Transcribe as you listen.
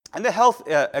And the health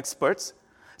experts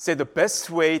say the best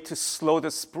way to slow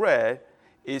the spread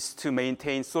is to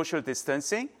maintain social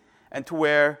distancing and to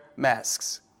wear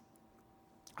masks.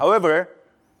 However,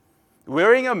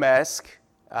 wearing a mask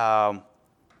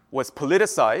was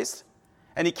politicized,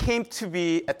 and it came to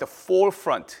be at the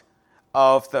forefront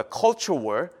of the culture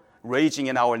war raging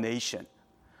in our nation.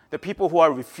 The people who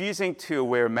are refusing to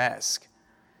wear masks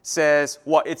says,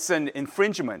 well, it's an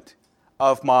infringement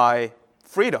of my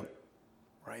freedom,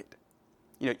 right?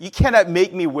 You cannot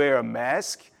make me wear a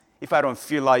mask if I don't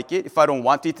feel like it, if I don't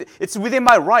want it. It's within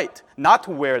my right not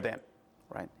to wear them,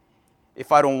 right?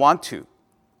 If I don't want to.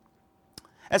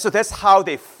 And so that's how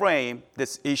they frame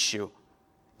this issue,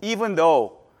 even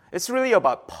though it's really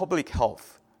about public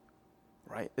health,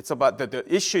 right? It's about the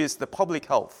issue is the public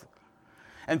health.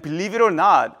 And believe it or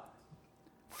not,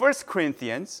 1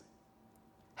 Corinthians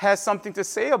has something to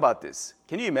say about this.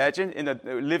 Can you imagine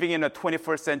living in the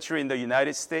 21st century in the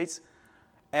United States,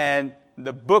 and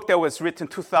the book that was written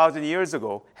 2,000 years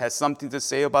ago has something to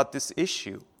say about this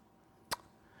issue?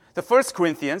 The 1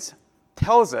 Corinthians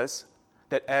tells us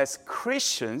that as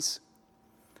Christians,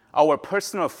 our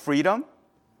personal freedom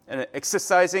and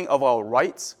exercising of our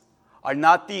rights are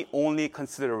not the only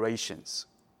considerations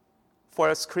for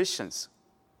us Christians.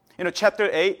 Chapter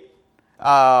 8,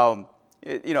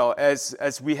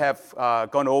 as we have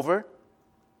gone over,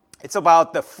 it's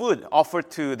about the food offered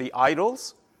to the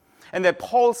idols. And then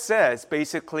Paul says,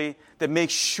 basically, that make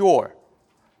sure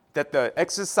that the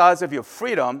exercise of your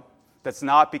freedom does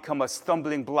not become a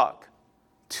stumbling block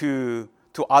to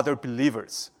other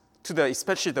believers,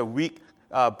 especially the weak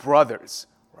brothers.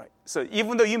 Right? So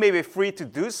even though you may be free to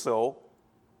do so,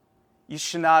 you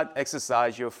should not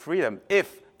exercise your freedom.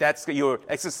 If that's your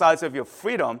exercise of your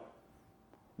freedom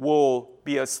will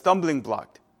be a stumbling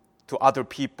block to other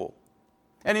people.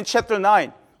 And in chapter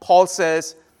 9, Paul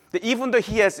says that even though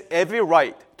he has every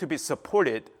right to be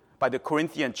supported by the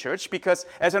Corinthian church, because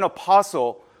as an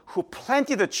apostle who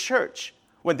planted the church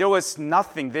when there was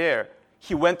nothing there,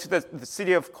 he went to the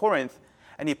city of Corinth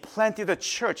and he planted a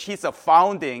church. He's a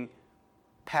founding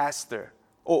pastor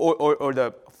or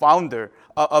the founder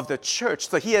of the church.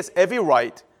 So he has every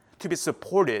right to be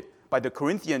supported by the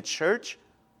Corinthian church.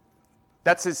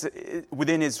 That's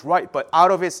within his right. But out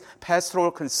of his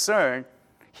pastoral concern,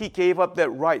 he gave up that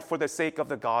right for the sake of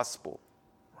the gospel,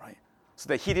 right? So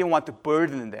that he didn't want to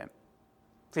burden them.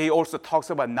 So he also talks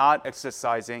about not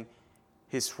exercising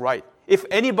his right. If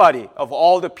anybody of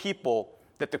all the people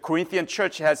that the Corinthian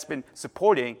church has been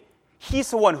supporting,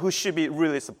 he's the one who should be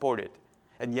really supported.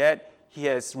 And yet, he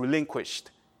has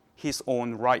relinquished his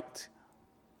own right.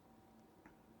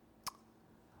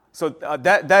 So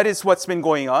that is what's been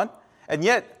going on. And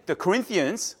yet, the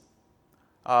Corinthians,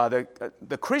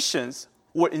 the Christians,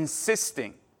 were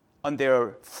insisting on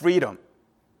their freedom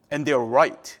and their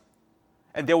right.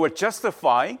 And they were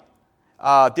justifying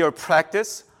their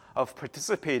practice of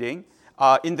participating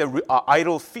in the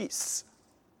idol feasts.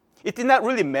 It did not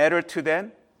really matter to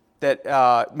them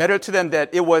that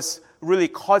it was really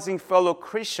causing fellow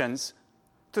Christians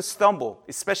to stumble,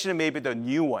 especially maybe the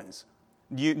new ones,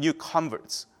 new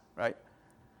converts, right?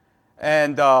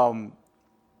 And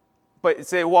but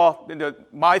say, well,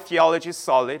 my theology is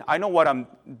solid. I know what I'm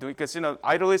doing because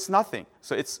idol is nothing,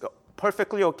 so it's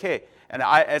perfectly okay. And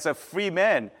I, as a free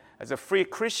man, as a free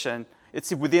Christian,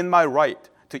 it's within my right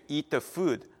to eat the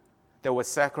food that was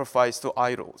sacrificed to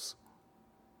idols.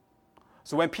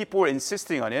 So when people were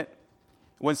insisting on it,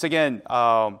 once again,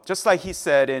 just like he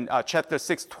said in chapter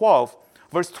 6:12,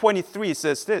 verse 23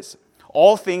 says this: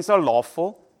 all things are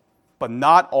lawful, but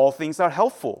not all things are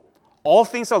helpful. All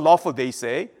things are lawful, they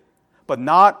say, but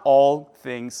not all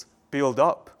things build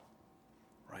up.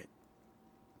 Right?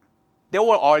 They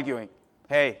were arguing,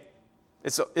 hey,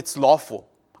 it's lawful.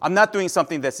 I'm not doing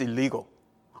something that's illegal.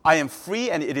 I am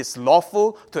free and it is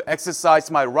lawful to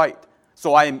exercise my right.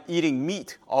 So I am eating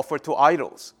meat offered to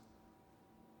idols.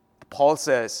 Paul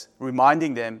says,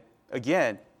 reminding them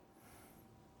again,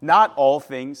 not all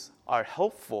things are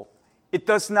helpful. It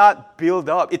does not build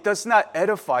up. It does not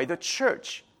edify the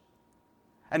church.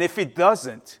 And if it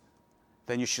doesn't,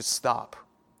 then you should stop.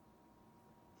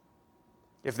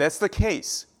 If that's the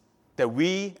case, that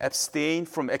we abstain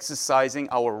from exercising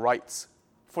our rights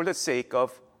for the sake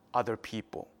of other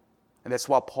people. And that's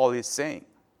what Paul is saying.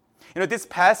 This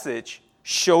passage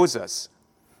shows us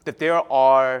that there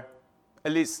are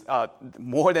at least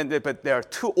more than that, but there are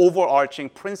two overarching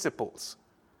principles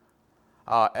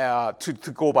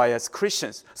to go by as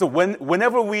Christians. So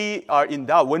whenever we are in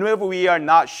doubt, whenever we are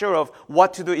not sure of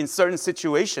what to do in certain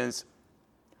situations,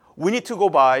 we need to go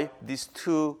by these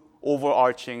two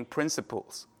overarching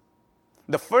principles.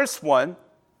 The first one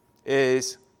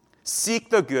is seek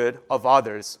the good of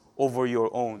others over your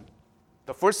own.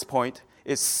 The first point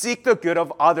is seek the good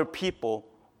of other people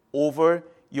over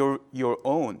your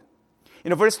own.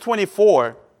 In verse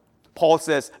 24, Paul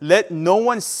says, let no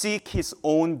one seek his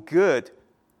own good,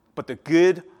 but the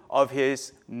good of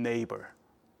his neighbor.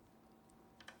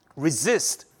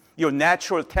 Resist your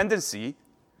natural tendency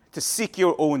to seek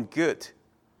your own good.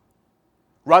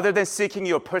 Rather than seeking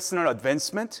your personal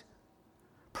advancement,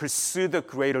 pursue the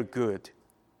greater good.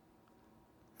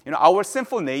 Our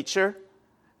sinful nature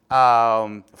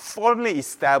firmly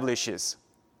establishes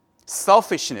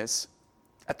selfishness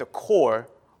at the core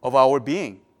of our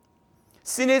being.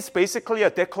 Sin is basically a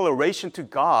declaration to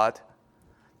God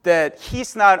that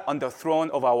He's not on the throne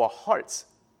of our hearts.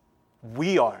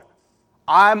 We are.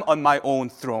 I'm on my own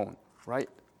throne, right?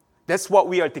 That's what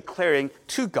we are declaring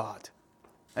to God.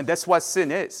 And that's what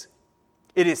sin is.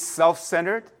 It is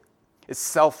self-centered, it's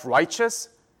self-righteous,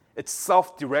 it's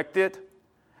self-directed,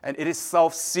 and it is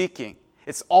self-seeking.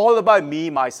 It's all about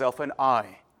me, myself, and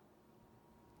I.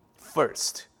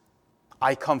 First.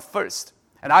 I come first,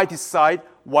 and I decide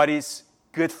what is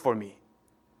good for me.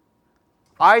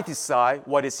 I decide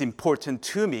what is important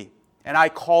to me, and I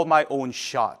call my own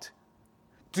shot.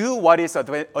 Do what is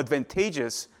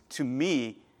advantageous to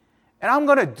me, and I'm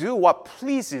going to do what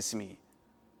pleases me.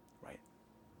 Right?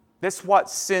 That's what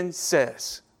sin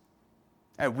says.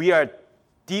 And we are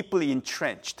deeply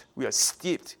entrenched. We are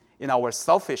steeped in our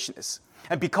selfishness.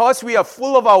 And because we are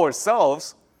full of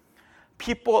ourselves,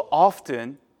 people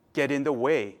often get in the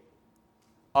way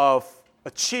of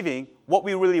achieving what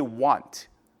we really want,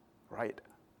 right?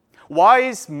 Why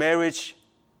is marriage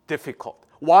difficult?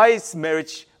 Why is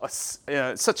marriage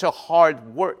such a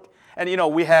hard work? And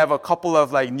we have a couple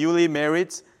of newly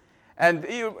marrieds, and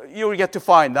you get to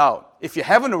find out, if you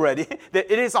haven't already,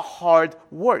 that it is a hard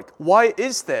work. Why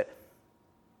is that?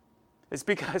 It's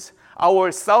because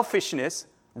our selfishness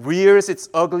rears its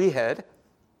ugly head,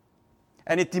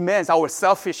 and our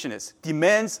selfishness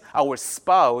demands our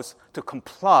spouse to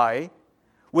comply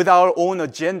with our own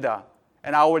agenda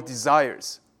and our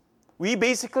desires. We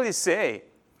basically say,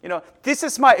 this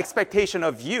is my expectation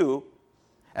of you,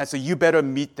 and so you better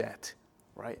meet that,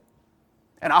 right?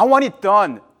 And I want it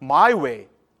done my way,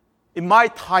 in my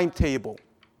timetable.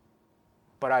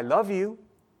 But I love you,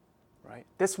 right?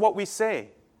 That's what we say.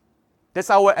 That's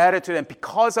our attitude, and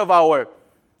because of our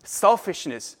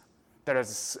selfishness that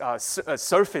is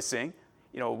surfacing,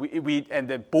 we and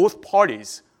then both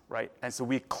parties, right? And so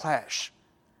we clash,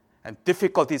 and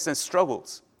difficulties and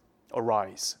struggles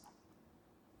arise.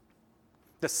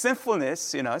 The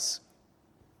sinfulness in us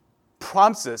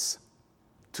prompts us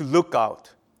to look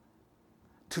out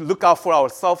for our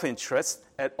self-interest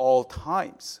at all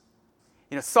times.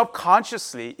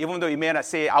 Subconsciously, even though you may not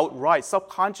say it outright,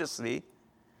 subconsciously,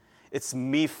 it's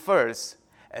me first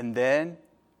and then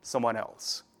someone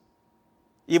else.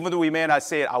 Even though we may not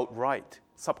say it outright,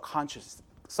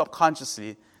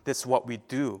 subconsciously, that's what we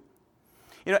do.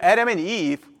 Adam and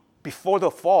Eve, before the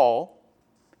fall,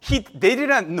 they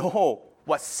didn't know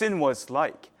what sin was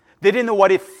like. They didn't know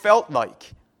what it felt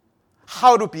like,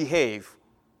 how to behave.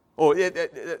 Or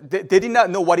they did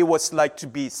not know what it was like to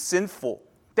be sinful.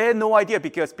 They had no idea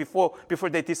because before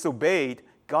they disobeyed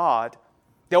God,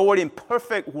 they were in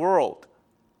perfect world.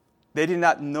 They did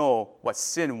not know what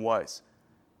sin was.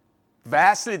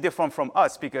 Vastly different from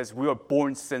us because we were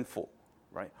born sinful,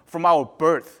 right? From our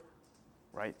birth,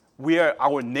 right?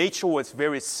 Our nature was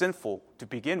very sinful to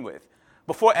begin with.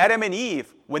 Before Adam and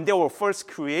Eve, when they were first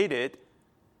created,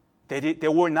 they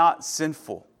were not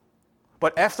sinful.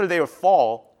 But after their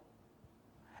fall,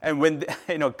 and when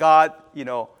God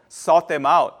sought them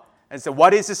out and said,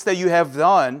 "What is this that you have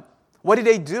done?" What did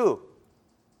they do?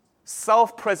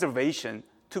 Self-preservation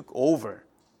took over.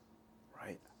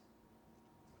 Right?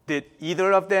 Did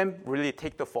either of them really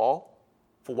take the fall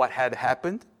for what had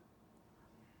happened?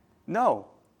 No.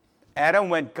 Adam,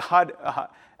 when God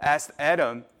asked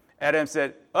Adam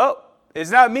said, "Oh,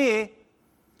 it's not me.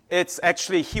 It's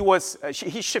actually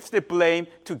he shifted blame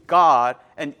to God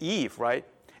and Eve, right?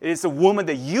 It is the woman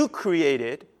that you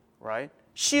created, right?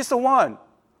 She's the one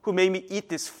who made me eat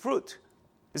this fruit.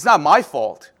 It's not my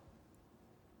fault."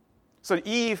 So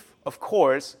Eve, of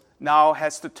course, now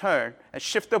has to turn and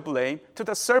shift the blame to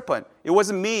the serpent. It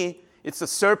wasn't me, it's the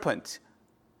serpent.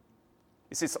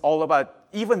 It's all about,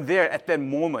 even there at that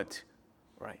moment,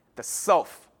 right? The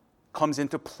self comes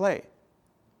into play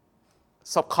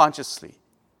subconsciously.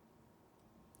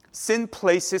 Sin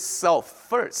places self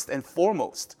first and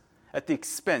foremost at the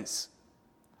expense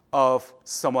of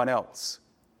someone else.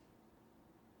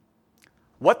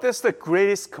 What does the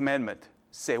greatest commandment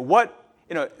say? What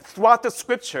throughout the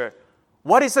scripture,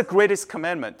 what is the greatest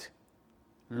commandment?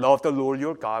 Love the Lord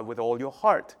your God with all your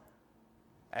heart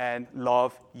and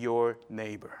love your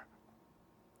neighbor.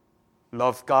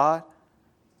 Love God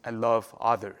and love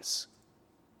others.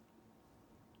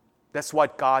 That's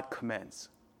what God commands.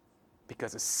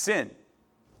 Because sin,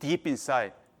 deep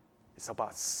inside, is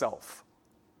about self.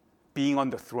 Being on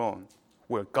the throne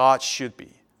where God should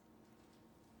be.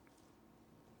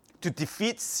 To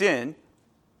defeat sin,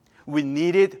 we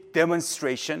needed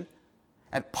demonstration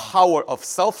and power of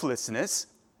selflessness.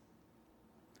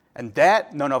 And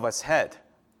that none of us had.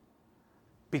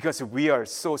 Because we are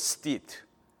so steeped.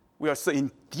 We are so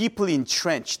deeply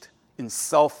entrenched in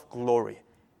self-glory.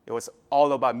 It was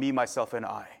all about me, myself, and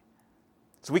I.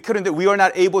 So we were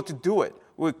not able to do it.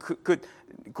 We couldn't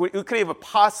even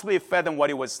possibly fathom what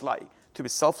it was like to be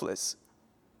selfless.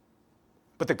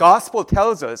 But the gospel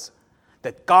tells us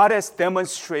that God has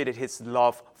demonstrated his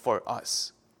love for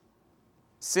us,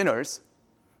 sinners,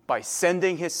 by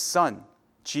sending his son,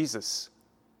 Jesus.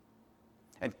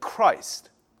 And Christ,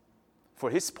 for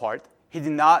his part, he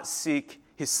did not seek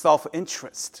his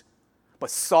self-interest,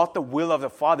 but sought the will of the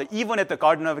Father, even at the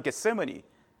Garden of Gethsemane.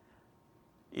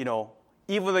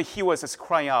 Even though he was just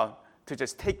crying out to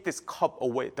just take this cup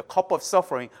away, the cup of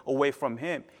suffering away from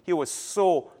him. He was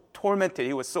so tormented.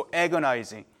 He was so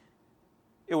agonizing.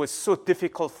 It was so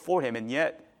difficult for him. And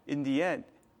yet, in the end,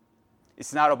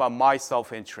 it's not about my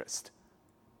self-interest.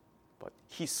 But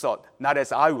he sought, not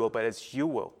as I will, but as you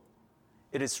will.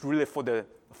 It is really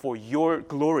for your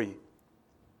glory.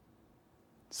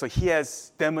 So he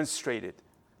has demonstrated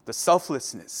the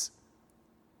selflessness.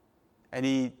 And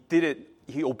he did it,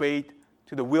 he obeyed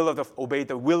the will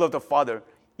of the Father,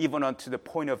 even unto the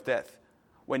point of death.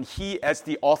 When he, as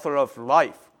the author of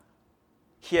life,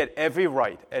 he had every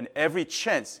right and every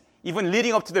chance, even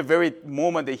leading up to the very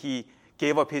moment that he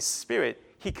gave up his spirit,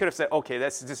 he could have said, okay,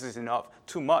 this is enough,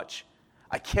 too much.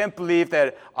 I can't believe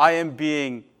that I am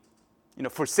being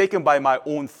forsaken by my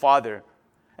own Father.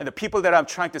 And the people that I'm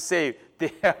trying to save,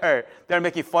 they're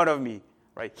making fun of me,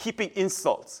 right? Heaping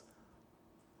insults,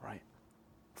 right?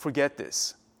 Forget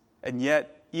this. And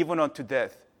yet, even unto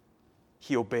death,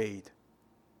 he obeyed.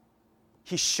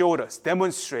 He showed us,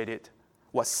 demonstrated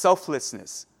what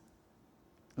selflessness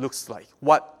looks like,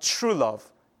 what true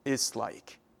love is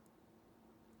like.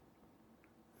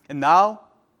 And now,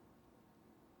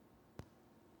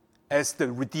 as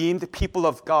the redeemed people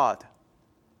of God,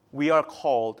 we are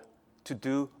called to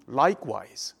do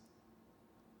likewise,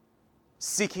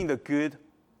 seeking the good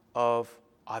of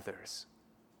others,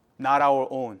 not our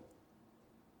own,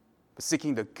 but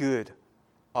seeking the good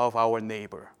of our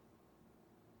neighbor.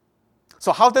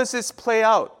 So how does this play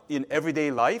out in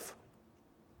everyday life?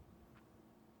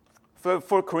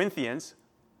 For Corinthians,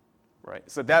 right?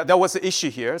 So that was the issue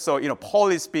here. So, Paul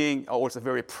is being also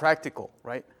very practical,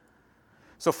 right?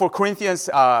 So for Corinthians,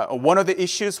 one of the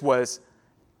issues was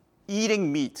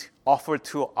eating meat offered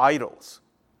to idols.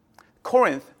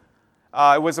 Corinth,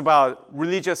 it was about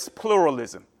religious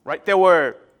pluralism, right? There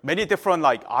were many different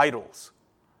idols,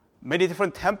 many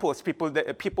different temples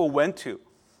people went to.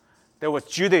 There was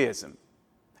Judaism,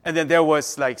 and then there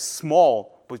was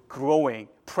small but growing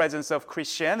presence of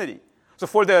Christianity. So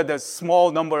for the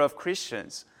small number of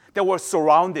Christians, they were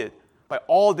surrounded by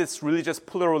all this religious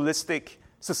pluralistic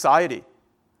society.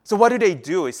 So what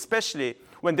do, especially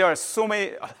when there are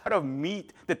a lot of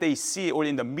meat that they see or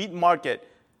in the meat market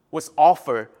was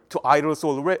offered to idols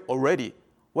already?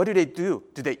 What do? Do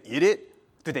they eat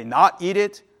it? Do they not eat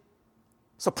it?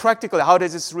 So practically, how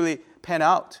does this really pan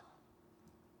out?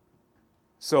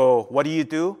 So what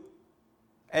do?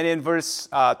 And in verse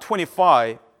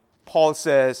 25, Paul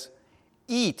says,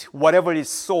 eat whatever is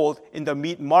sold in the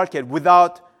meat market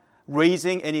without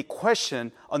raising any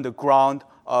question on the ground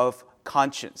of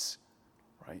conscience.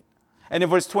 Right? And in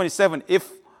verse 27,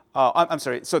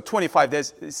 so 25,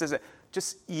 it says that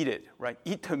just eat it, right?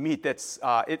 Eat the meat that's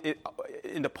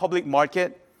in the public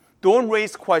market. Don't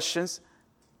raise questions.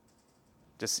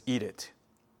 Just eat it.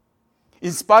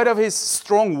 In spite of his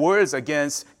strong words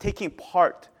against taking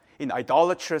part in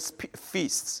idolatrous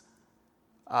feasts,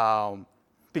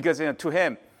 because to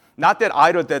him, not that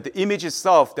idol, that the image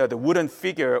itself, the wooden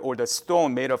figure or the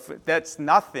stone made of it, that's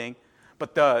nothing,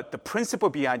 but the principle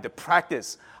behind the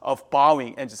practice of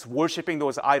bowing and just worshiping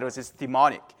those idols is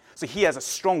demonic. So he has a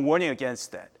strong warning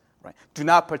against that. Right? Do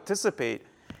not participate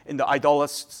in the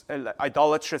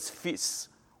idolatrous feasts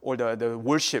or the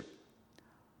worship.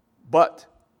 But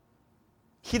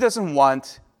he doesn't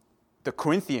want the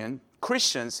Corinthian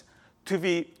Christians to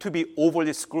be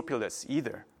overly scrupulous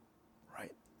either.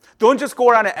 Right? Don't just go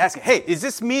around and ask, hey, is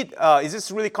this meat, is this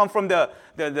really come from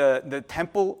the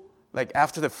temple, like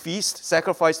after the feast,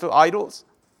 sacrificed to idols?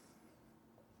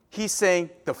 He's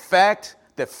saying the fact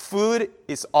that food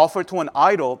is offered to an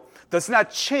idol does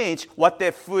not change what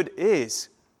that food is.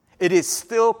 It is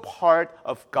still part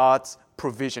of God's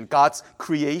provision, God's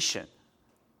creation.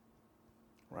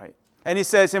 Right? And he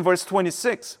says in verse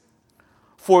 26,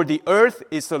 for the earth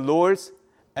is the Lord's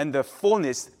and the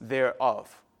fullness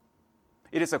thereof.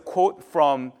 It is a quote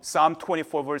from Psalm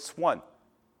 24, verse 1.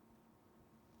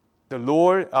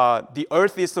 The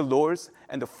earth is the Lord's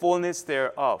and the fullness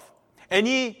thereof.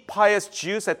 Any pious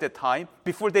Jews at that time,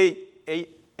 before they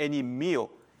ate any meal,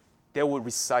 they would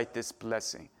recite this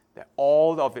blessing, that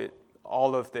all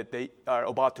of that they are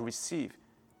about to receive,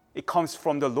 it comes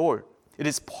from the Lord. It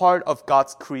is part of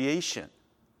God's creation.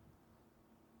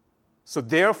 So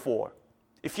therefore,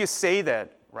 if you say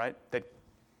that, right, that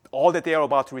all that they are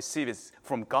about to receive is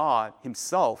from God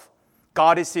himself,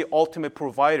 God is the ultimate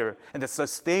provider and the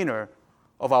sustainer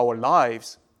of our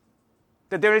lives,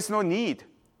 that there is no need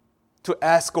to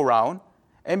ask around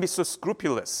and be so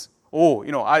scrupulous. Oh,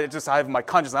 I have my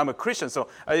conscience. I'm a Christian, so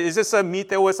is this a meat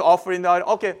that was offered in the idol?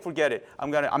 Okay, forget it. I'm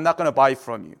not gonna buy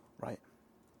from you, right?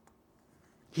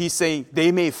 He's saying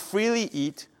they may freely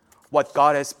eat what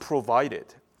God has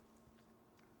provided.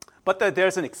 But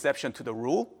there's an exception to the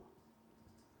rule.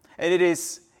 And it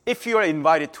is if you are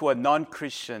invited to a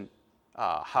non-Christian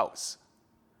house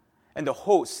and the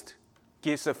host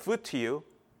gives the food to you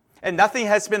and nothing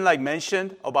has been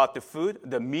mentioned about the food,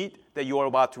 the meat that you are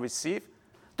about to receive,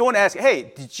 don't ask,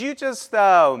 hey, did you just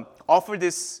offer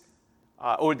this,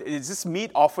 or is this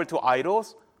meat offered to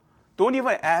idols? Don't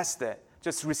even ask that.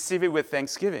 Just receive it with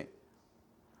thanksgiving.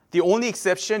 The only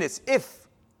exception is if,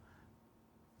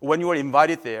 when you are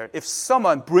invited there, if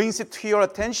someone brings it to your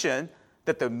attention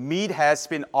that the meat has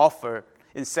been offered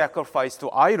in sacrifice to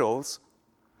idols,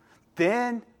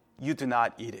 then you do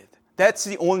not eat it. That's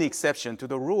the only exception to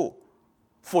the rule,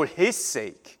 for his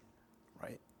sake,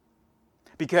 right?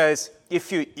 Because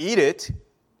if you eat it,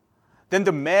 then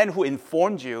the man who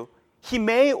informed you, he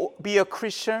may be a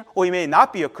Christian or he may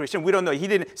not be a Christian. We don't know. He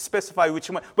didn't specify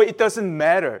which one. But it doesn't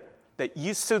matter that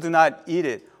you still do not eat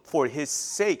it for his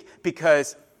sake,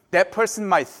 because that person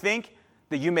might think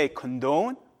that you may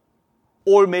condone,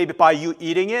 or maybe by you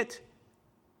eating it,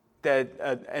 that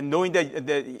and knowing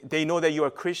that they know that you are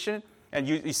a Christian, and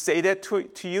you say that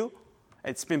to you,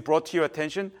 and it's been brought to your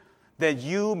attention, that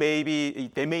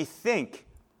they may think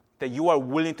that you are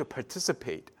willing to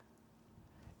participate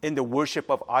in the worship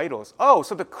of idols. Oh,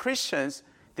 so the Christians,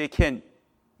 they can,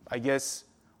 I guess,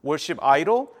 worship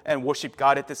idol and worship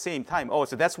God at the same time. Oh,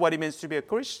 so that's what it means to be a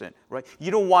Christian, right?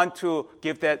 You don't want to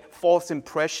give that false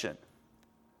impression.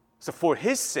 So for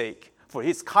his sake, for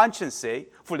his conscience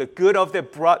sake, for the good of the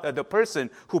person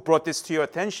who brought this to your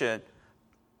attention,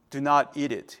 do not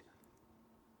eat it.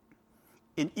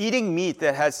 In eating meat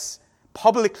that has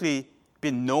publicly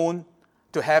been known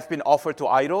to have been offered to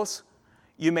idols,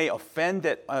 you may offend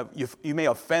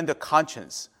the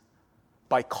conscience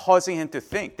by causing him to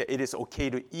think that it is okay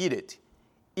to eat it,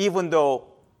 even though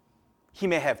he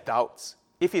may have doubts.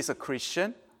 If he's a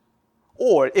Christian,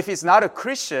 or if he's not a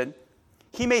Christian,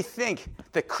 he may think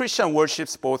that Christian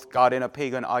worships both God and a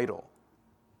pagan idol.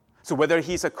 So whether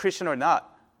he's a Christian or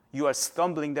not, you are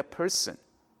stumbling that person.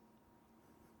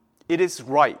 It is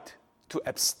right to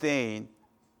abstain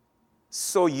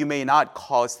so you may not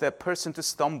cause that person to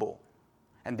stumble.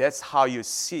 And that's how you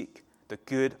seek the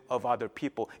good of other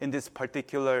people in this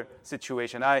particular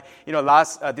situation.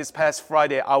 This past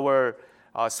Friday, our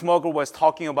small group was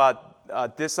talking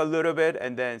about this a little bit,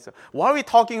 and then so why are we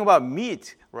talking about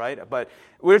meat, right? But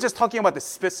we're just talking about the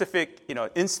specific,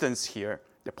 instance here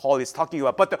that Paul is talking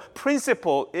about. But the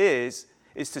principle is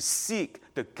to seek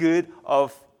the good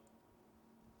of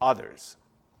others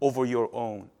over your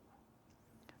own.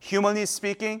 Humanly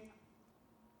speaking,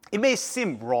 it may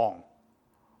seem wrong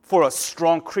for a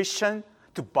strong Christian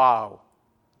to bow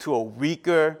to a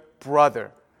weaker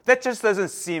brother. That just doesn't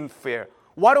seem fair.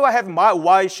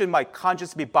 Why should my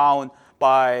conscience be bound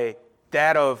by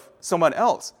that of someone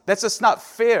else? That's just not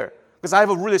fair, because I have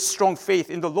a really strong faith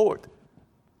in the Lord.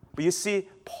 But you see,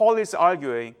 Paul is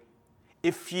arguing,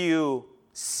 if you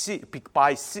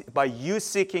by you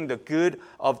seeking the good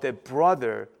of the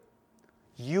brother,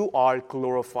 you are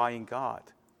glorifying God.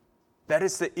 That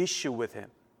is the issue with him.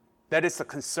 That is the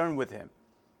concern with him.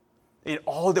 In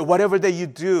whatever that you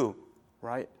do,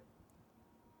 right?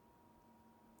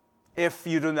 If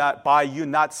you do not, by you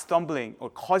not stumbling or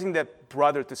causing that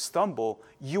brother to stumble,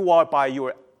 you are, by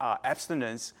your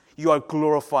abstinence, you are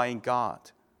glorifying God,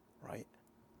 right?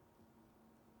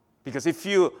 Because if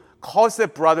you cause their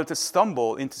brother to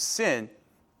stumble into sin,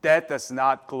 that does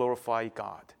not glorify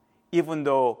God, even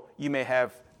though you may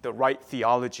have the right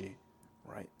theology,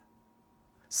 right?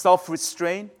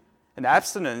 Self-restraint and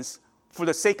abstinence for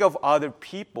the sake of other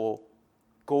people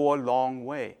go a long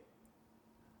way.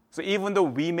 So even though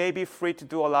we may be free to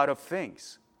do a lot of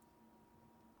things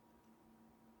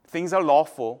are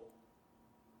lawful,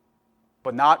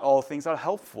 but not all things are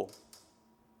helpful.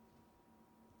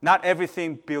 Not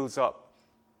everything builds up.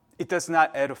 It does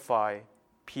not edify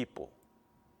people.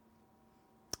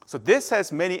 So this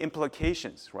has many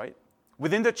implications, right?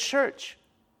 Within the church,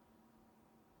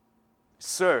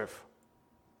 serve.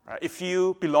 Right? If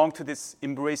you belong to this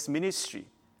Embrace ministry,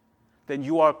 then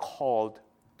you are called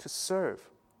to serve.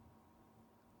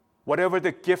 Whatever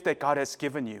the gift that God has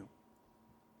given you,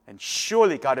 and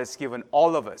surely God has given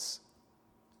all of us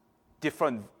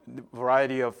different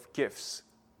variety of gifts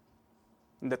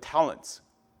and the talents,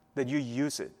 that you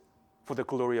use it for the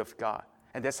glory of God.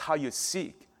 And that's how you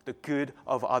seek the good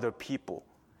of other people.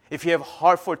 If you have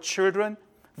heart for children,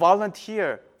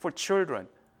 volunteer for children,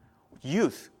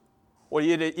 youth, or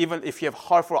even if you have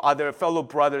heart for other fellow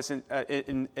brothers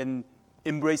in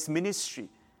Embrace ministry,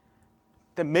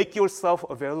 then make yourself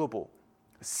available.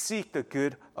 Seek the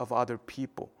good of other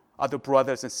people, other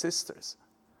brothers and sisters.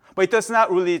 But it does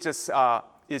not really just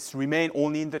remain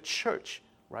only in the church,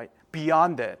 right?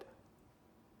 Beyond that,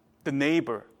 the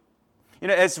neighbor.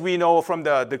 As we know from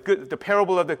the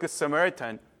parable of the Good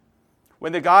Samaritan,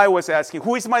 when the guy was asking,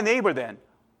 who is my neighbor then,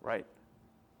 right?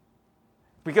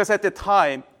 Because at the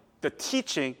time, the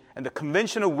teaching and the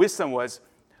conventional wisdom was,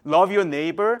 love your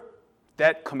neighbor.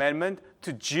 That commandment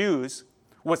to Jews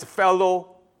was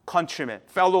fellow countrymen,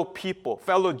 fellow people,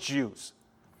 fellow Jews.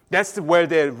 That's where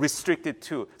they're restricted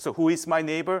to. So who is my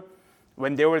neighbor?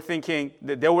 When they were thinking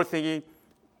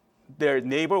their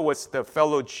neighbor was the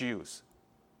fellow Jews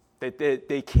that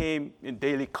they came in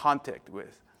daily contact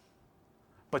with.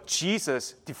 But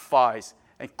Jesus defies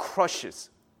and crushes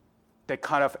that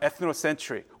kind of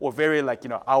ethnocentric or very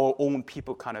our own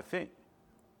people kind of thing. It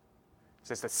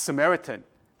says the Samaritan,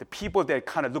 the people that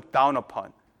kind of looked down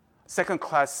upon,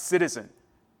 second-class citizen,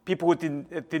 people who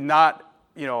did not,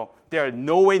 they are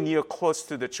nowhere near close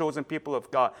to the chosen people of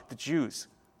God, the Jews.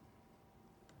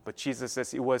 But Jesus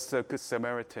says it was the Good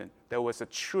Samaritan that was a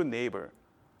true neighbor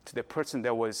to the person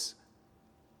that was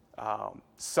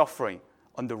suffering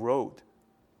on the road.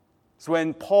 So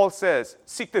when Paul says,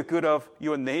 seek the good of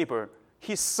your neighbor,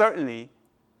 he certainly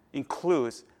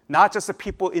includes not just the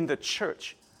people in the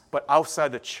church, but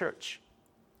outside the church.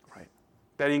 Right?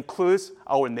 That includes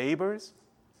our neighbors,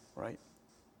 right?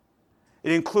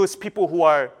 It includes people who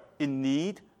are in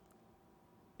need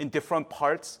in different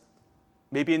parts,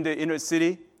 maybe in the inner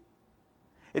city.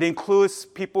 It includes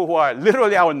people who are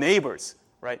literally our neighbors,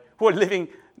 right? Who are living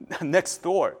next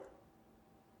door.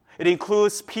 It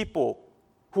includes people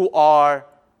who are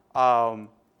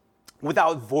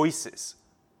without voices.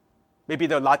 Maybe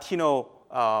the Latino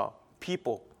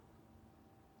people,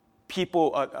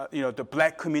 the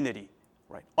black community,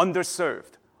 right?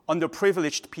 Underserved,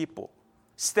 underprivileged people.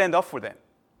 Stand up for them,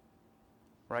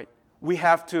 right? We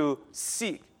have to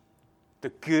seek the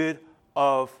good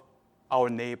of our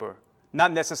neighbor,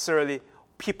 not necessarily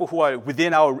people who are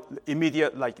within our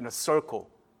immediate circle,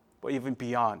 but even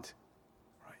beyond.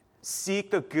 Right?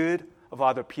 Seek the good of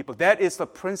other people. That is the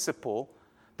principle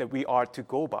that we are to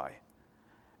go by.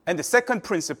 And the second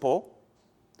principle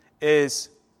is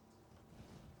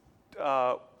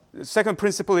to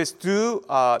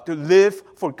live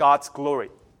for God's glory,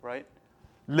 right?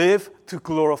 Live to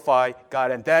glorify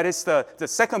God. And that is the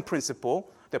second principle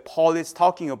that Paul is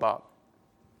talking about.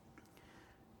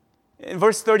 In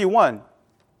verse 31,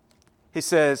 he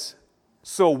says,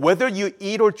 so whether you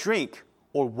eat or drink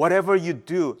or whatever you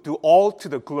do all to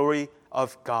the glory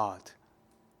of God.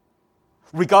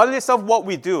 Regardless of what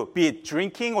we do, be it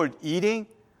drinking or eating,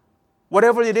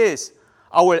 whatever it is,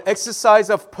 our exercise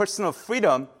of personal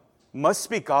freedom must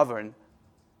be governed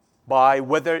by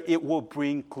whether it will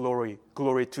bring glory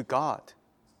to God,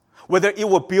 whether it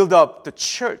will build up the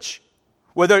church,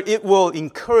 whether it will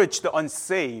encourage the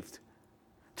unsaved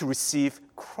to receive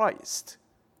Christ.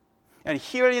 And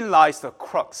herein lies the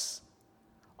crux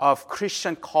of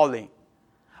Christian calling,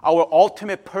 our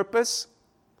ultimate purpose,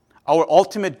 our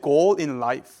ultimate goal in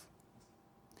life.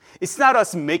 It's not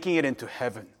us making it into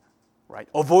heaven, right?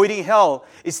 Avoiding hell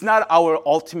is not our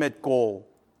ultimate goal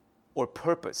or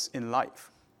purpose in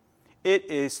life. It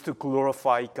is to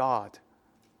glorify God.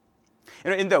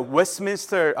 In the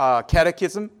Westminster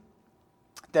Catechism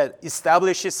that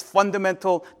establishes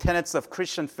fundamental tenets of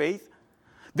Christian faith,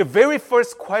 the very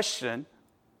first question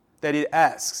that it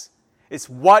asks is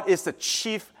what is the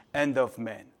chief end of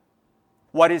man?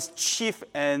 What is chief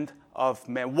end of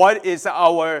man? What is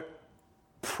our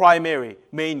primary,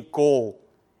 main goal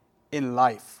in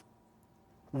life?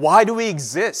 Why do we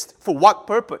exist? For what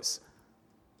purpose?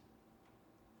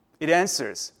 It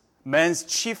answers, man's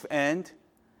chief end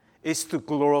is to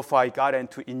glorify God and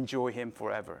to enjoy Him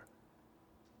forever.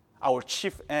 Our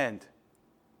chief end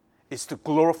is to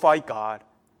glorify God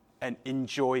and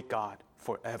enjoy God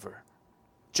forever.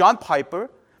 John Piper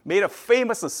made a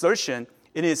famous assertion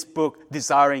in his book,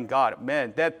 Desiring God.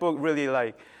 Man, that book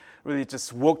really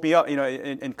just woke me up,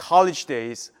 in college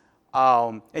days.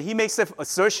 And he makes the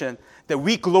assertion that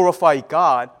we glorify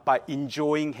God by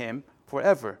enjoying Him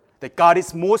forever. That God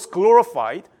is most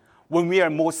glorified when we are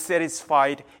most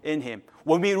satisfied in Him.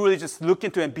 When we really just look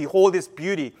into and behold His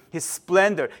beauty, His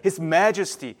splendor, His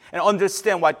majesty, and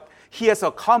understand what He has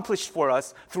accomplished for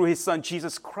us through His Son,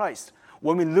 Jesus Christ.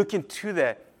 When we look into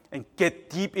that and get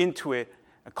deep into it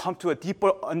and come to a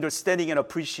deeper understanding and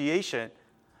appreciation,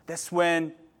 that's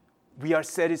when we are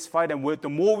satisfied. And the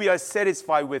more we are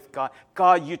satisfied with God,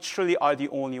 God, you truly are the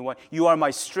only one. You are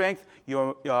my strength.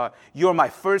 You are my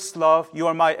first love. You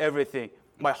are my everything.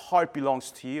 My heart belongs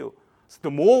to you. So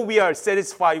the more we are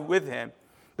satisfied with Him,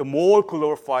 the more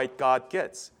glorified God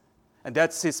gets. And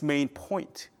that's His main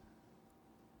point.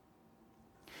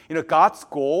 God's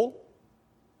goal,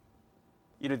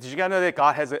 did you guys know that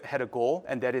God had a goal,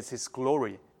 and that is His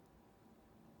glory?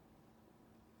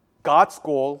 God's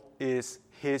goal is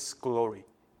His glory,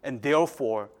 and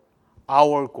therefore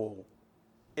our goal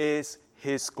is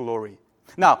His glory.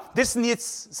 Now, this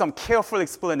needs some careful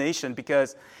explanation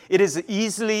because it is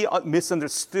easily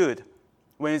misunderstood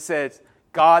when it says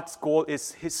God's goal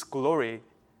is His glory,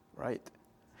 right?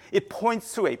 It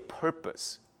points to a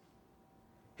purpose.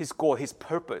 His goal, His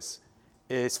purpose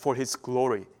is for His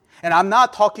glory. And I'm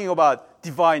not talking about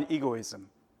divine egoism,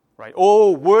 right?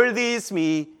 Oh, worthy is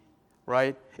me,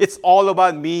 right? It's all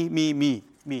about me, me, me,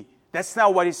 me. That's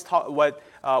not what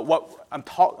I'm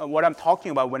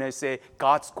talking about when I say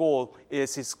God's goal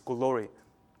is His glory.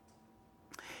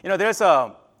 There's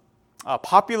a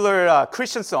popular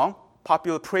Christian song,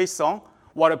 popular praise song,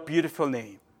 "What a Beautiful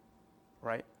Name,"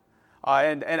 right?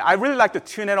 And I really like the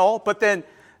tune and all, but then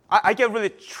I get really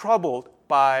troubled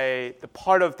by the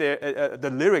part of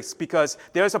the lyrics because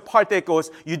there's a part that goes,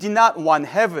 "You did not want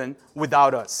heaven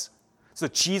without us. So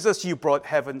Jesus, you brought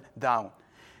heaven down."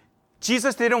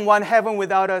 Jesus didn't want heaven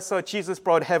without us, so Jesus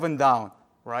brought heaven down,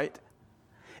 right?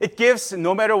 It gives,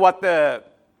 no matter what the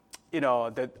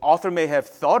author may have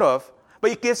thought of, but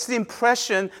it gives the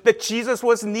impression that Jesus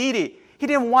was needy. He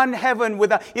didn't want heaven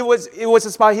without, it was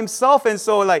just by Himself, and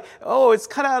so it's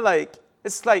kind of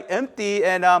it's empty,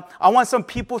 and I want some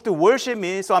people to worship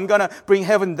me, so I'm going to bring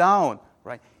heaven down,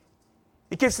 right?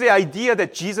 It gives the idea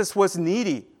that Jesus was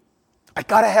needy. I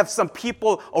got to have some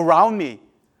people around me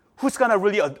who's going to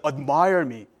really admire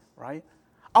me, right?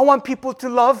 I want people to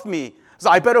love me, so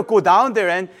I better go down there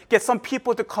and get some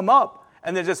people to come up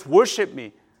and then just worship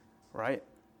me, right?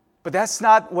 But that's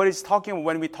not what He's talking about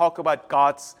when we talk about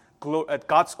God's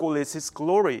goal is His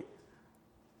glory.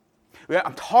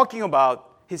 I'm talking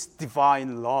about His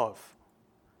divine love,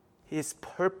 His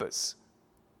purpose,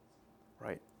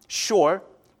 right? Sure,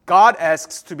 God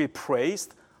asks to be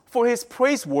praised for His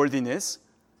praiseworthiness,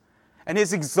 and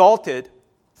is exalted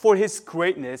for His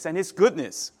greatness and His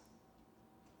goodness.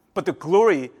 But the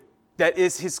glory that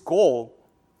is His goal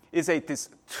is this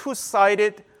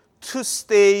two-sided,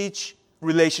 two-stage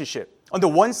relationship. On the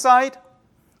one side,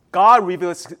 God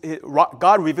reveals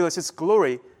His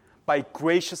glory by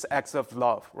gracious acts of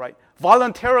love, right?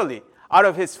 Voluntarily, out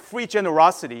of His free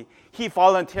generosity, He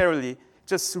voluntarily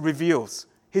just reveals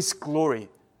His glory,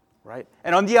 right?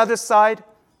 And on the other side,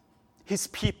 His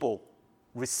people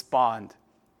respond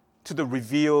to the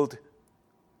revealed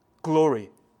glory.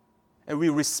 And we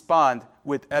respond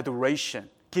with adoration,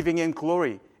 giving Him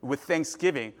glory with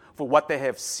thanksgiving for what they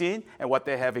have seen and what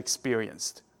they have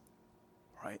experienced,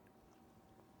 right?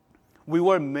 We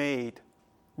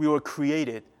were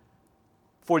created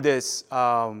for this.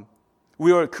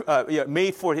 We were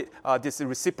made for this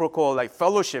reciprocal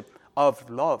fellowship of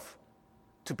love,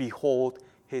 to behold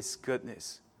His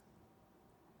goodness.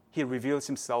 He reveals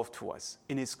Himself to us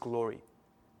in His glory.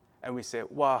 And we say,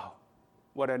 wow,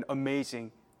 what an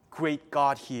amazing, great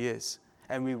God He is.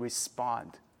 And we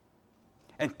respond.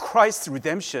 And Christ's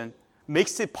redemption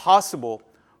makes it possible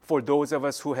for those of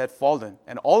us who had fallen,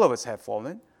 and all of us have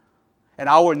fallen. And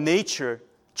our nature,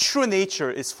 true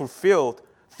nature, is fulfilled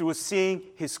through seeing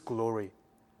His glory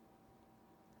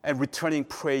and returning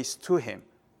praise to Him,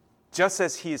 just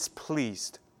as He is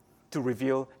pleased to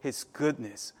reveal His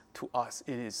goodness to us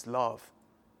in His love,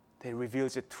 that He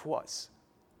reveals it to us,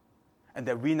 and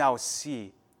that we now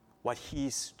see what He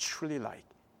is truly like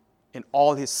in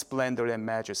all His splendor and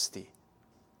majesty.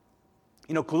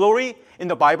 Glory in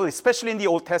the Bible, especially in the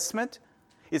Old Testament,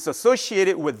 is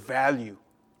associated with value,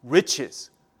 riches,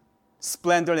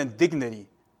 splendor, and dignity.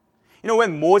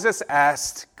 When Moses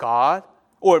asked God,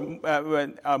 or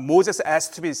when Moses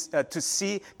asked to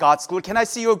see God's glory, can I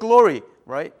see your glory,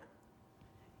 right?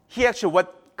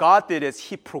 What God did is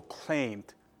He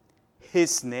proclaimed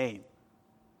His name.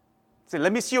 He said,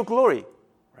 let me see your glory,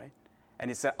 right? And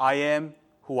He said, I am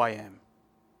who I am.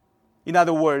 In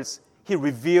other words, He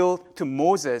revealed to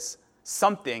Moses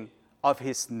something of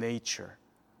His nature,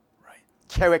 right?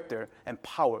 Character and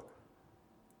power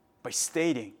by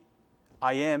stating,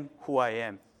 I am who I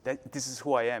am. That this is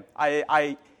who I am.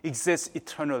 I exist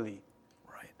eternally,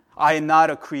 right? I am not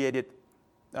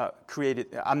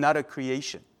I'm not a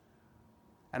creation.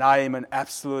 And I am an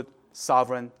absolute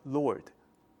sovereign Lord.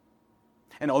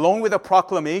 And along with the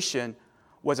proclamation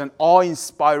was an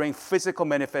awe-inspiring physical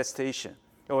manifestation.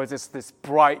 It was this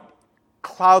bright,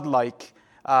 cloud-like,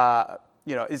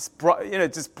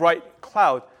 this bright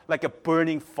cloud like a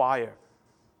burning fire.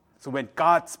 So when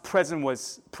God's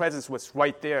presence was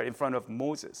right there in front of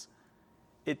Moses,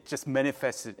 it just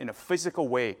manifested in a physical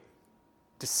way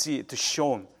to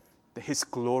show His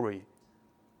glory.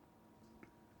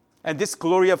 And this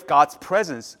glory of God's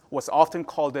presence was often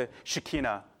called the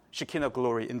Shekinah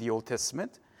glory in the Old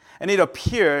Testament. And it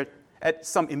appeared at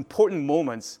some important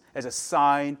moments as a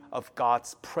sign of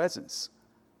God's presence.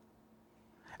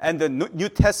 And the New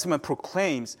Testament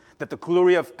proclaims that the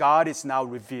glory of God is now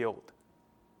revealed.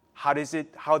 How does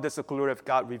the glory of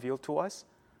God reveal to us?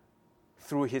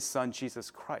 Through His Son, Jesus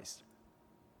Christ.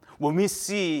 When we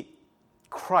see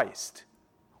Christ,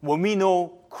 when we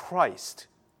know Christ,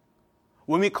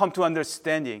 when we come to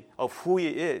understanding of who He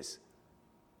is,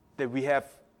 that we have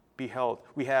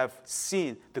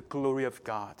seen the glory of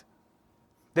God.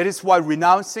 That is why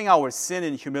renouncing our sin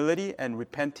in humility and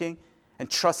repenting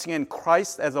and trusting in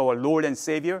Christ as our Lord and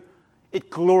Savior, it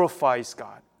glorifies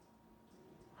God.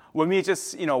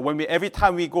 Every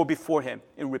time we go before Him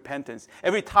in repentance,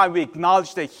 every time we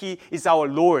acknowledge that He is our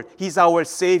Lord, He's our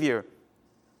Savior,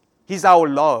 He's our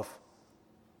love,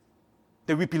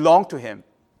 that we belong to Him,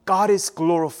 God is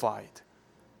glorified.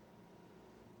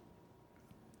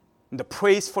 And the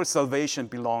praise for salvation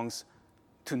belongs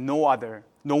to no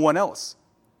one else,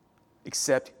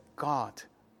 except God.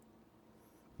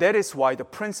 That is why the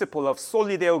principle of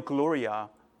Soli Deo Gloria,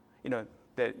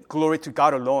 that glory to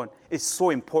God alone, is so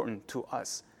important to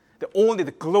us.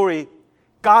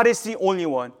 God is the only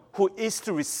one who is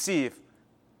to receive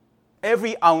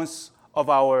every ounce of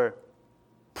our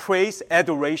praise,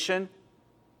 adoration.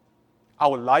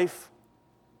 Our life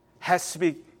has to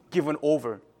be given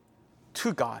over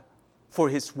to God for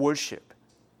His worship.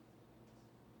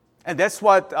 And that's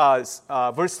what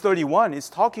verse 31 is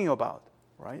talking about,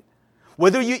 right?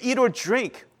 Whether you eat or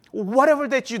drink, whatever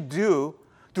that you do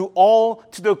all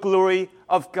to the glory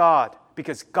of God,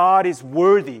 because God is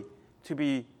worthy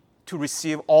to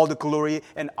receive all the glory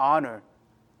and honor.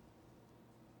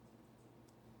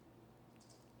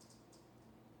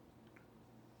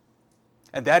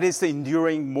 And that is the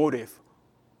enduring motive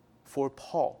for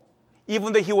Paul.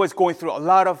 Even though he was going through a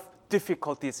lot of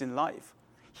difficulties in life,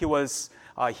 he was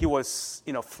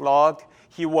flogged,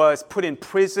 he was put in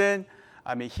prison.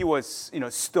 He was,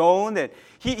 stoned, and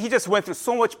he just went through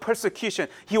so much persecution.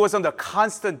 He was under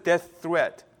constant death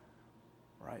threat,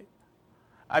 right?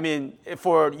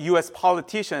 For U.S.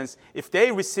 politicians, if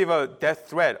they receive a death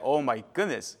threat, oh my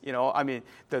goodness,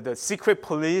 the secret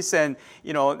police and,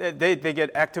 they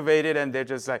get activated and they're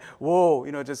just like, whoa,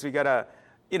 we gotta,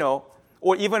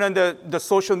 or even on the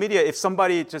social media, if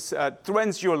somebody just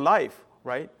threatens your life,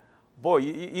 right? Boy,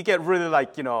 you get really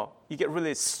you get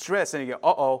really stressed and you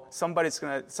go,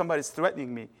 somebody's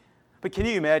threatening me. But can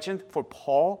you imagine for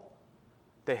Paul,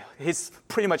 that his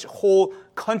pretty much whole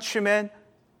countrymen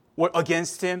were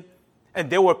against him, and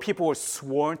there were people who were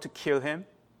sworn to kill him?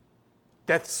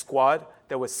 Death squad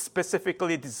that was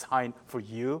specifically designed for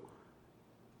you,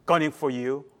 gunning for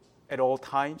you at all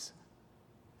times.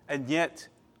 And yet,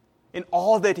 in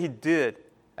all that he did,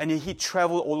 and he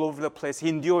traveled all over the place. He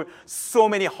endured so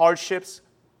many hardships,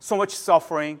 so much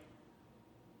suffering,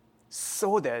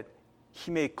 so that he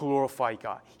may glorify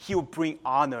God. He will bring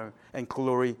honor and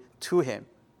glory to Him.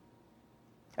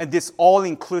 And this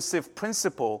all-inclusive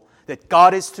principle that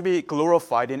God is to be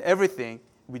glorified in everything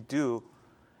we do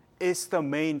is the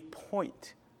main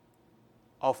point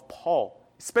of Paul,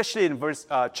 especially in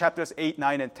chapters 8,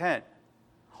 9, and 10.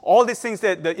 All these things,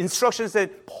 that the instructions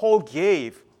that Paul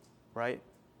gave right?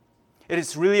 It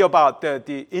is really about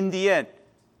in the end,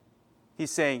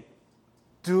 he's saying,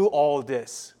 do all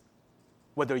this.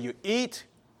 Whether you eat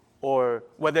or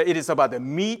whether it is about the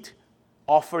meat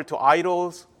offered to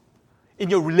idols, in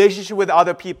your relationship with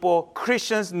other people,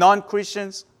 Christians,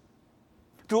 non-Christians,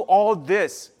 do all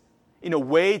this in a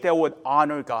way that would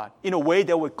honor God, in a way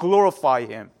that would glorify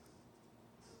Him.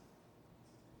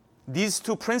 These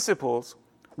two principles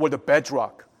were the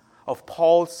bedrock of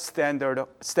Paul's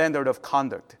standard of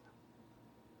conduct.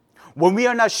 When we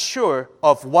are not sure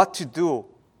of what to do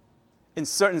in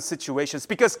certain situations,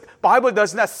 because the Bible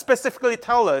does not specifically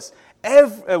tell us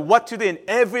what to do in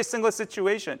every single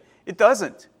situation. It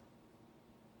doesn't.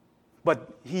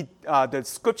 But the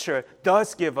Scripture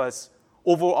does give us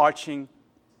overarching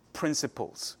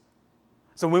principles.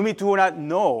 So when we do not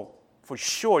know for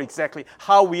sure exactly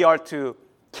how we are to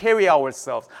carry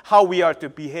ourselves, how we are to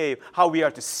behave, how we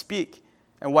are to speak,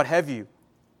 and what have you,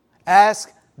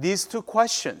 ask these two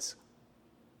questions.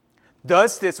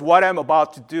 Does this, what I'm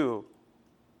about to do,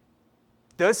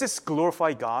 does this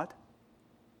glorify God?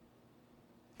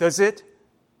 Does it?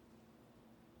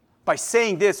 By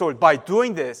saying this or by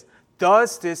doing this,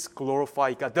 does this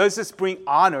glorify God? Does this bring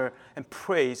honor and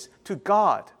praise to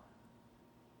God?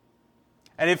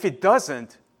 And if it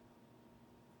doesn't,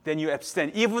 then you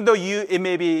abstain. Even though it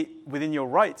may be within your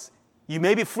rights, you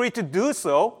may be free to do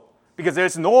so because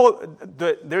there's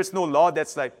no law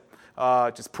that's like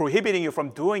just prohibiting you from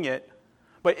doing it.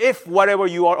 But if whatever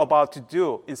you are about to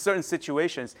do in certain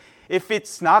situations, if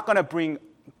it's not going to bring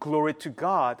glory to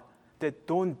God, then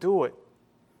don't do it.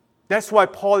 That's why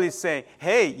Paul is saying,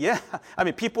 hey,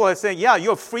 people are saying,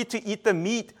 you're free to eat the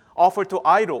meat offered to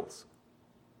idols.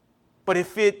 But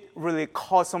if it really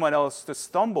causes someone else to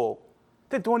stumble,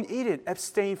 then don't eat it.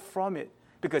 Abstain from it.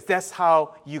 Because that's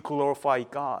how you glorify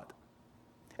God.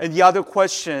 And the other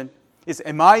question is,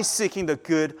 am I seeking the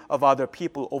good of other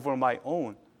people over my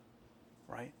own?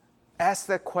 Right? Ask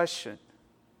that question.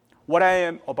 What I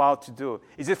am about to do,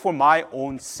 is it for my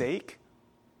own sake?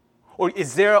 Or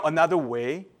is there another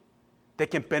way that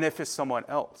can benefit someone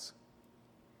else?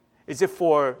 Is it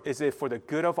for the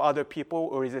good of other people,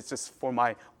 or is it just for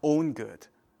my own good?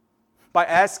 By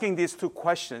asking these two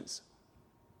questions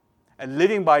and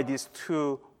living by these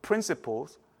two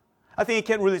principles, I think it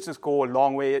can really just go a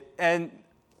long way. And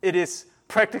it is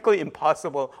practically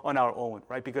impossible on our own,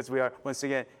 right? Because we are, once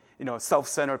again,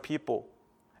 self-centered people.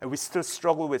 And we still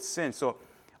struggle with sin. So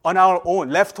on our own,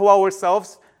 left to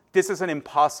ourselves, this is an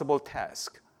impossible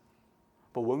task.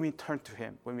 But when we turn to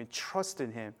Him, when we trust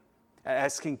in Him, and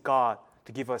asking God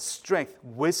to give us strength,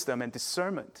 wisdom, and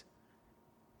discernment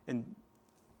in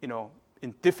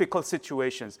difficult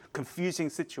situations, confusing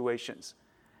situations,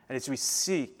 and as we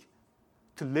seek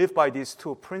to live by these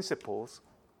two principles,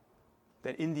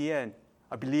 then in the end,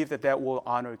 I believe that will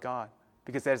honor God,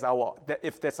 because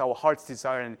if that's our heart's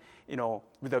desire, and to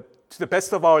the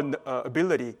best of our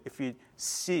ability, if we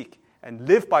seek and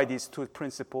live by these two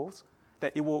principles,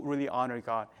 that it will really honor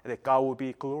God, and that God will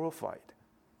be glorified.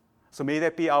 So may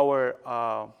that be our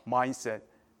mindset.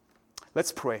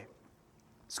 Let's pray.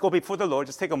 Let's go before the Lord.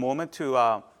 Just take a moment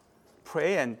to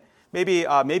pray, and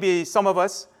maybe some of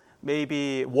us may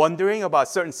be wondering about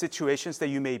certain situations that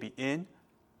you may be in,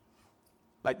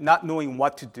 like not knowing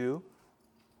what to do,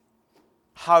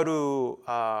 how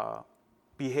to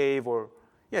behave, or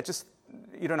just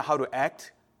you don't know how to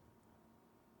act.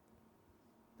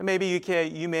 And maybe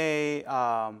you may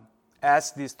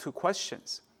ask these two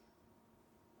questions.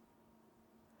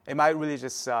 Am I really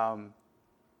just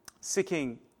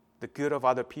seeking the good of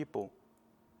other people?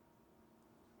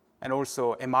 And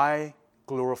also, am I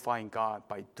glorifying God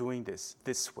by doing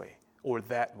this way or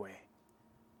that way?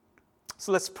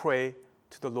 So let's pray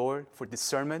to the Lord for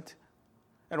discernment,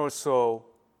 and also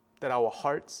that our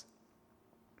hearts,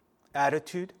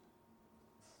 attitude,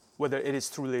 whether it is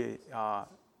truly,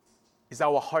 is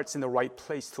our hearts in the right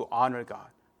place to honor God,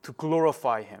 to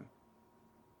glorify Him.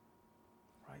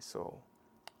 Right, so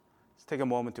let's take a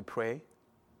moment to pray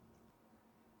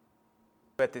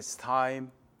at this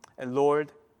time. And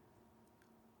Lord,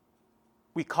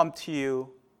 we come to you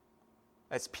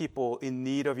as people in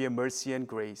need of your mercy and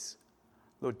grace.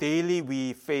 Lord, daily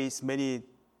we face many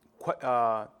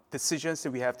decisions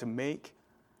that we have to make.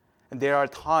 And there are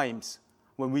times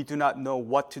when we do not know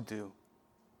what to do.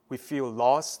 We feel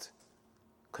lost,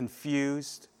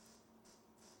 confused,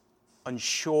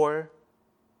 unsure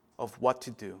of what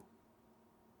to do.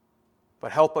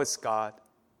 But help us, God,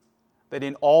 that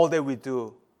in all that we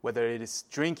do, whether it is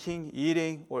drinking,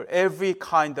 eating, or every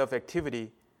kind of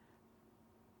activity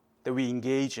that we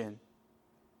engage in,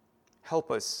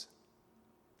 help us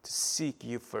to seek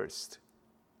you first.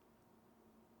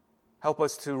 Help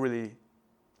us to really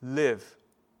live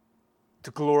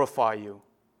to glorify you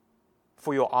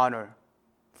for your honor,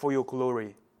 for your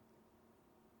glory.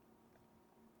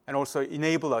 And also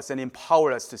enable us and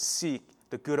empower us to seek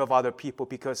the good of other people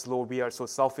because, Lord, we are so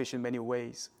selfish in many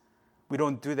ways. We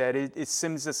don't do that. It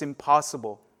seems as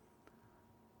impossible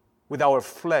with our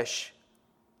flesh,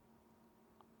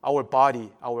 our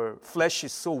body. Our flesh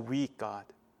is so weak, God.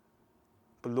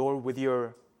 But Lord,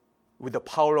 with the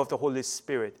power of the Holy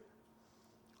Spirit,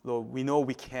 Lord, we know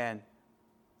we can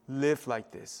live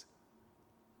like this.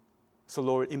 So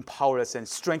Lord, empower us and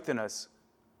strengthen us,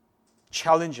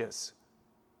 challenge us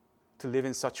to live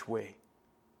in such way.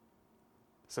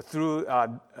 So through,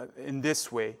 in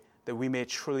this way, that we may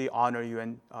truly honor you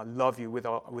and love you with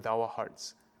our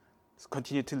hearts. So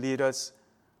continue to lead us,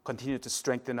 continue to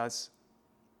strengthen us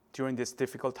during these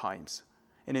difficult times.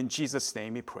 And in Jesus'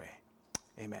 name we pray.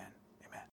 Amen.